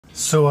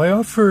So I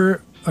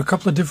offer a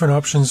couple of different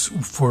options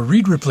for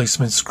reed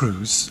replacement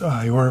screws.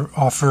 I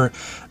offer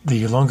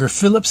the longer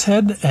Phillips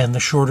head and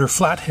the shorter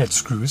flathead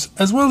screws,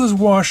 as well as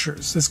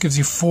washers. This gives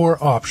you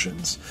 4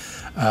 options.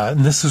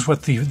 And this is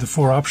what the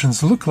 4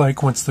 options look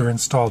like once they're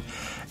installed.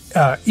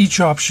 Each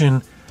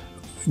option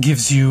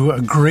gives you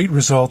a great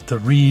result. The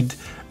reed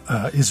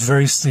is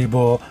very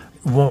stable,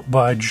 won't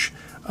budge.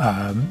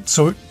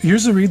 So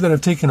here's a reed that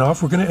I've taken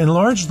off. We're going to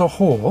enlarge the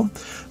hole.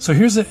 So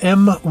here's an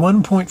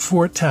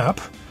M1.4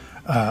 tap.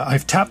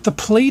 I've tapped the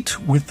plate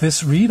with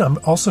this reed. I'm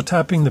also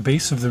tapping the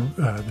base of the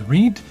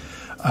reed.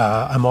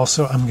 I'm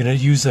going to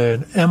use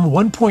an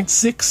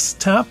M1.6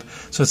 tap,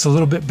 so it's a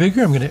little bit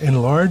bigger. I'm going to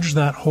enlarge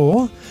that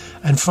hole.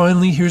 And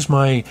finally, here's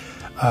my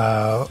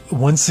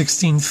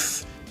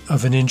 1/16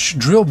 of an inch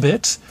drill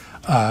bit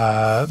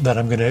that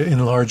I'm going to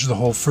enlarge the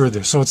hole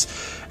further. So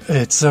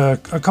it's a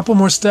couple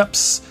more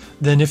steps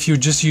than if you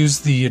just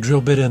use the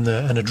drill bit and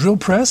a drill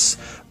press,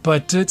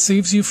 but it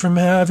saves you from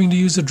having to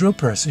use a drill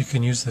press. You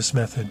can use this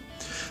method.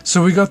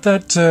 So we got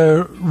that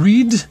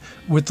reed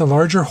with the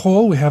larger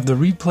hole. We have the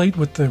reed plate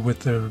with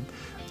the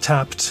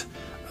tapped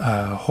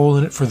hole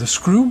in it for the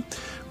screw.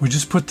 We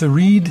just put the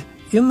reed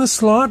in the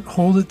slot,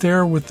 hold it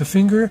there with the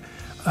finger.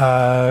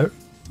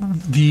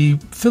 The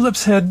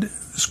Phillips head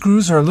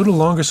screws are a little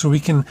longer, so we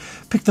can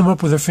pick them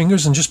up with our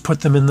fingers and just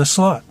put them in the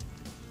slot.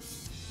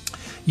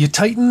 You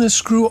tighten the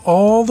screw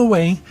all the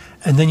way,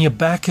 and then you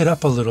back it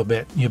up a little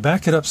bit. You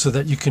back it up so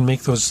that you can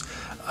make those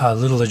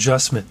little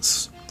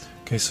adjustments.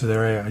 Okay, so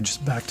there I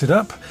just backed it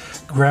up.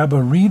 Grab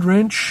a reed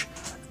wrench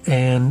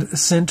and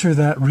center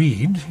that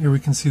reed. Here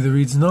we can see the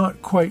reed's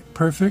not quite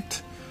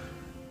perfect.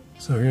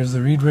 So here's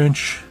the reed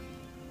wrench.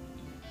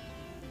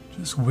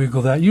 Just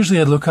wiggle that. Usually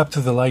I'd look up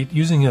to the light.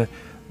 Using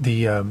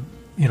the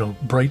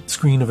bright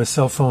screen of a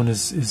cell phone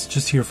is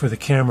just here for the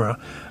camera.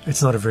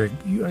 It's not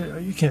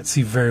you can't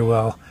see very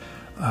well.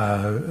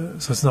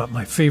 So it's not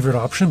my favorite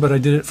option, but I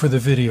did it for the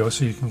video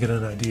so you can get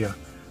an idea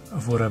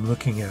of what I'm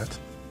looking at.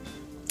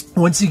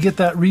 Once you get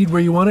that reed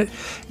where you want it,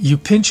 you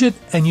pinch it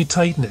and you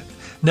tighten it.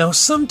 Now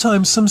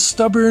sometimes some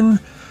stubborn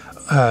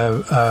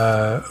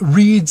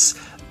reeds,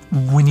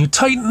 when you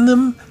tighten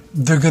them,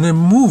 they're going to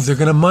move, they're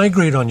going to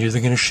migrate on you,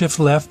 they're going to shift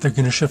left, they're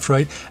going to shift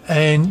right,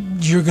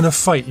 and you're going to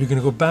fight, you're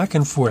going to go back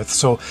and forth.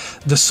 So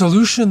the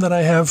solution that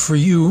I have for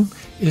you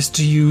is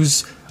to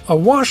use a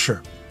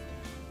washer.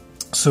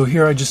 So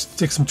here I just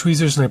stick some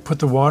tweezers and I put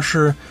the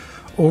washer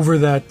over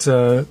that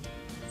the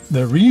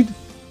reed,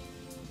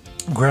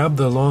 grab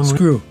the long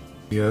screw,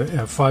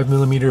 a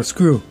 5mm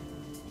screw,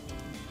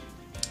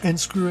 and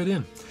screw it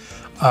in.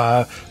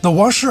 The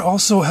washer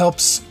also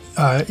helps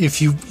if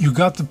you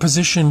got the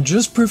position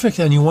just perfect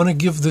and you want to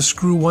give the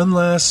screw one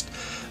last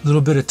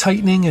little bit of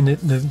tightening and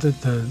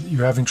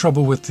you're having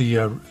trouble with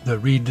the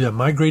reed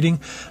migrating,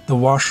 the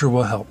washer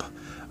will help.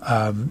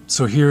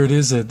 So here it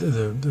is.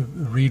 The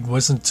reed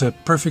wasn't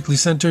perfectly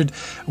centered.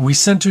 We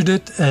centered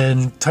it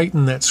and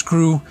tightened that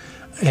screw,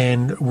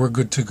 and we're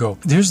good to go.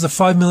 Here's the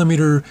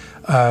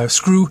 5mm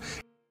screw.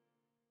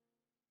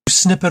 You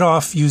snip it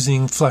off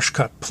using flush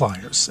cut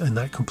pliers, and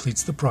that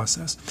completes the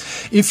process.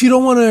 If you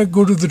don't want to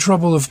go to the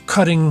trouble of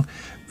cutting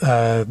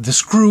the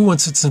screw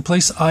once it's in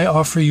place, I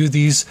offer you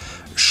these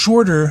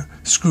shorter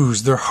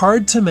screws. They're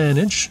hard to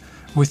manage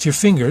with your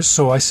fingers,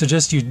 so I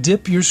suggest you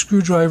dip your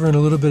screwdriver in a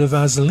little bit of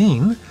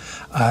Vaseline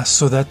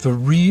so that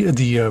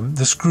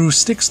the screw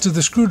sticks to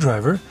the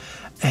screwdriver,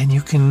 and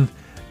you can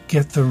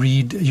get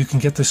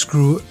the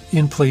screw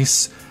in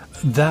place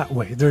that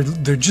way.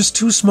 They're just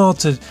too small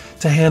to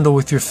handle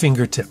with your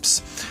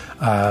fingertips,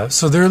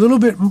 so they're a little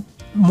bit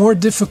more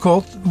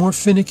difficult, more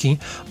finicky,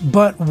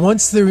 but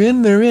once they're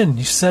in, they're in.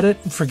 You set it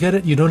and forget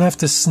it. You don't have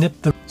to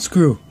snip the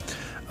screw.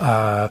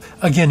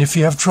 Again, if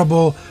you have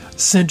trouble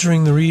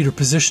centering the reed or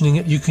positioning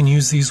it, you can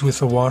use these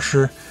with a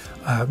washer.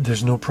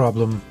 There's no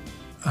problem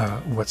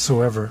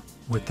whatsoever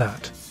with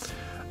that.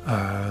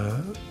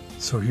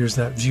 So here's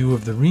that view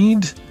of the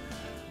reed.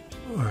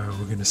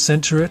 We're going to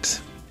center it.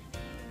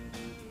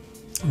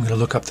 I'm going to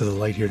look up to the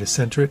light here to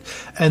center it,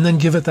 and then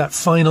give it that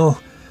final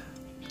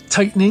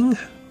tightening.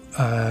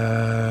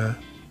 Here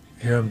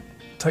I'm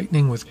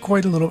tightening with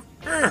quite a little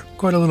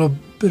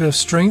bit of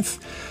strength,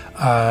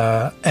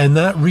 and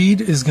that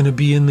reed is going to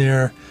be in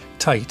there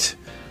tight.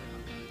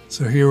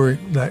 So here we're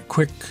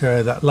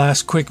that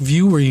last quick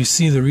view where you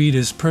see the reed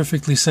is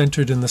perfectly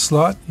centered in the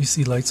slot. You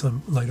see light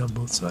on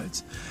both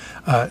sides,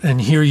 and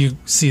here you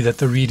see that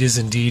the reed is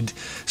indeed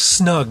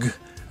snug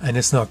and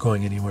it's not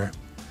going anywhere.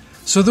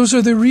 So those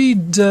are the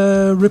reed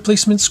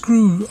replacement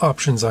screw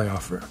options I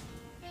offer.